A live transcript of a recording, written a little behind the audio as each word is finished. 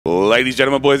Ladies,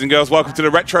 gentlemen, boys and girls, welcome to the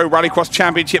Retro Rallycross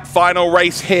Championship final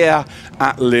race here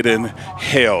at Lydden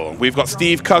Hill. We've got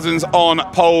Steve Cousins on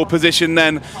pole position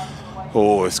then.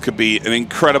 Oh, this could be an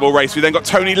incredible race. We then got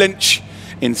Tony Lynch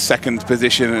in second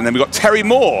position, and then we've got Terry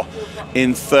Moore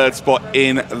in third spot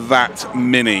in that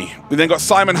Mini. We then got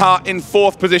Simon Hart in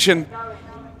fourth position,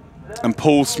 and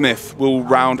Paul Smith will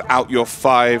round out your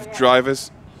 5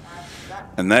 drivers.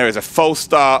 And there is a false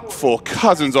start for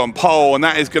Cousins on pole, and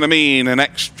that is going to mean an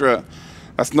extra.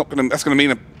 That's going to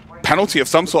mean a penalty of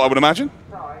some sort, I would imagine.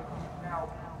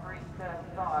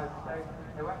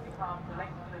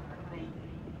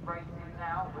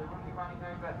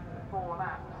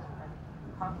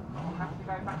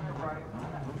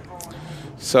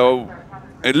 So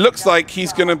it looks like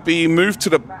he's going to be moved to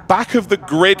the back of the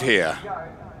grid here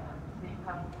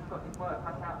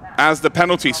as the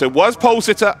penalty. So was pole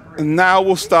sitter, and now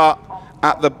we'll start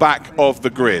at the back of the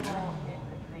grid.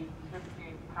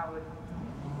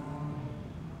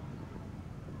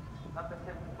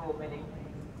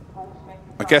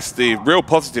 I guess the real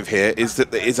positive here is that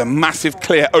there is a massive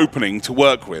clear opening to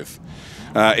work with.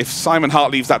 If Simon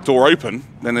Hart leaves that door open,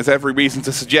 then there's every reason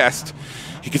to suggest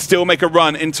he could still make a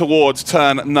run in towards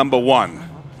turn number 1.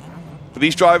 But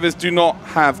these drivers do not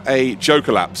have a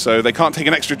joker lap, so they can't take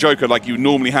an extra joker like you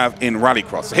normally have in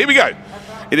rallycross. So here we go.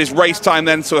 It is race time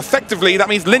then, so effectively that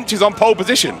means Lynch is on pole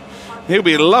position. He'll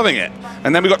be loving it.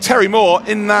 And then we've got Terry Moore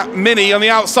in that Mini on the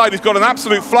outside, who's got an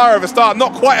absolute flyer of a start.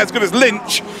 Not quite as good as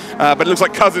Lynch, but it looks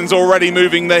like Cousins already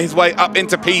moving his way up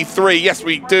into P3. Yes,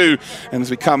 we do. And as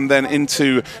we come then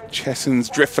into Chesson's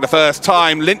drift for the first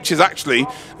time, Lynch is actually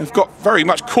have got very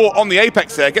much caught on the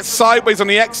apex there. Gets sideways on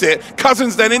the exit.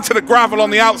 Cousins then into the gravel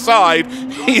on the outside.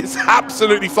 He is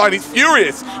absolutely fine. He's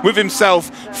furious with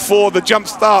himself for the jump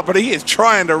start, but he is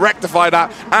trying to rectify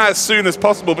that as soon as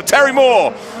possible. But Terry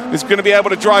Moore is going to be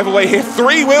able to drive away here.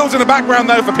 3 wheels in the background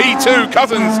though for P2.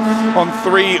 Cousins on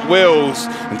 3 wheels.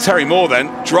 And Terry Moore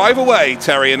then, drive away,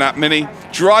 Terry, in that Mini.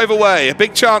 Drive away. A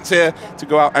big chance here to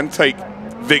go out and take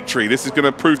victory. This is going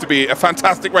to prove to be a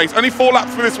fantastic race. Only 4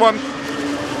 laps for this one.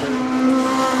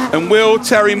 And will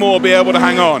Terry Moore be able to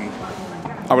hang on?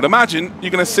 I would imagine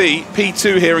you're going to see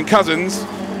P2 here and Cousins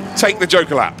take the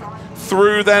joker lap.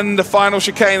 Through then the final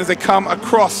chicane as they come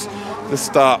across the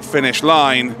start-finish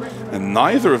line, and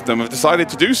neither of them have decided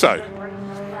to do so.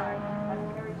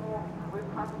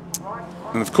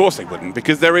 And of course they wouldn't,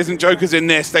 because there isn't jokers in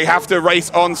this. They have to race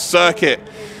on circuit.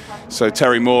 So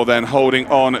Terry Moore then holding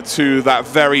on to that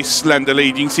very slender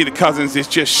lead. You can see that Cousins is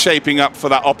just shaping up for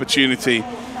that opportunity.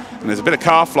 And there's a bit of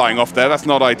car flying off there. That's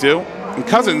not ideal. And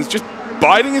Cousins just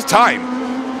biding his time.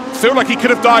 Feel like he could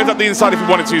have dived up the inside if he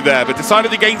wanted to there, but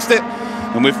decided against it.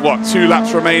 And with, what, 2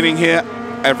 laps remaining here,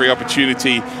 every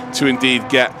opportunity to indeed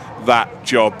get that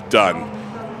job done.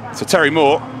 So Terry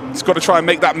Moore has got to try and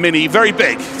make that Mini very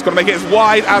big. He's got to make it as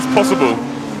wide as possible.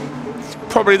 It's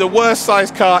probably the worst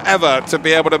sized car ever to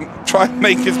be able to try and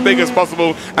make as big as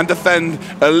possible and defend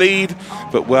a lead.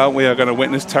 But, well, we are going to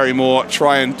witness Terry Moore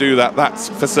try and do that. That's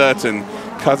for certain.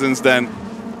 Cousins then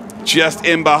just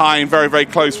in behind, very, very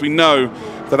close. We know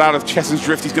that out of Chesson's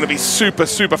drift, he's going to be super,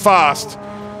 super fast.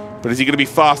 But is he going to be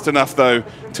fast enough, though,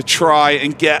 to try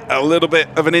and get a little bit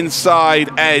of an inside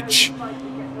edge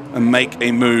and make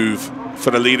a move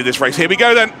for the lead of this race? Here we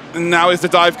go, then. And now is the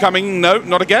dive coming? No,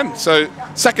 not again. So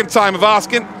second time of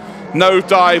asking. No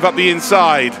dive up the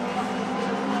inside.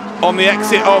 On the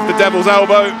exit of the Devil's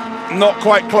Elbow. Not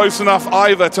quite close enough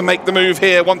either to make the move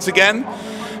here once again.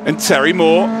 And Terry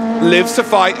Moore lives to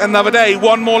fight another day.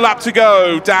 1 more lap to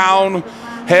go. Down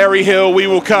Hairy Hill we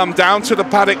will come, down to the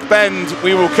paddock bend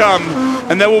we will come,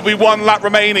 and there will be 1 lap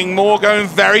remaining. Moore going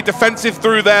very defensive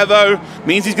through there though,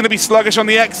 means he's going to be sluggish on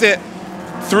the exit,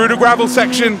 through the gravel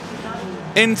section,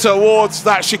 in towards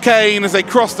that chicane as they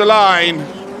cross the line.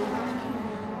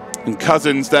 And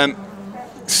Cousins then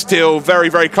still very,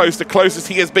 very close, the closest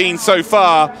he has been so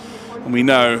far. And we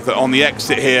know that on the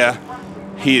exit here,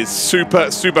 he is super,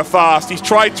 super fast. He's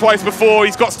tried twice before.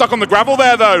 He's got stuck on the gravel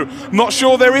there, though. Not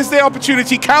sure there is the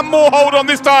opportunity. Can Moore hold on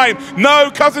this time?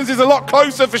 No, Cousins is a lot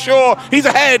closer for sure. He's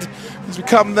ahead. As we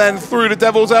come then through the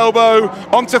Devil's Elbow,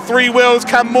 onto 3 wheels.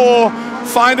 Can Moore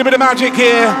find a bit of magic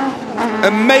here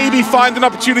and maybe find an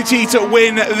opportunity to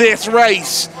win this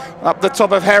race? Up the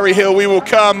top of Hairy Hill we will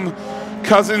come.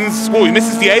 Cousins, oh, he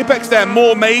misses the apex there.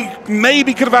 Moore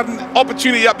maybe could have had an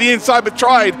opportunity up the inside, but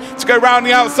tried to go round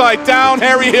the outside. Down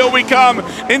Hairy Hill we come,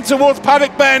 in towards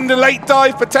Paddock Bend, a late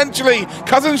dive potentially.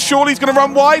 Cousins surely is going to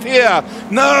run wide here.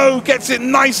 No, gets it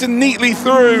nice and neatly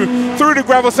through the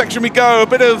gravel section we go. A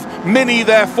bit of Mini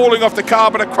there falling off the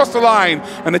car, but across the line,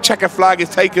 and the checker flag is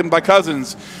taken by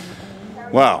Cousins.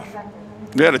 Wow.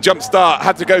 Yeah, the jump start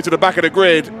had to go to the back of the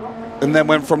grid and then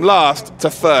went from last to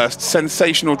first.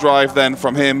 Sensational drive then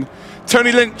from him.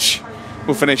 Tony Lynch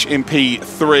will finish in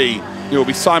P3. It will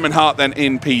be Simon Hart then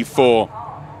in P4.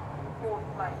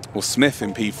 Or Smith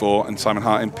in P4 and Simon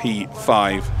Hart in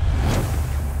P5.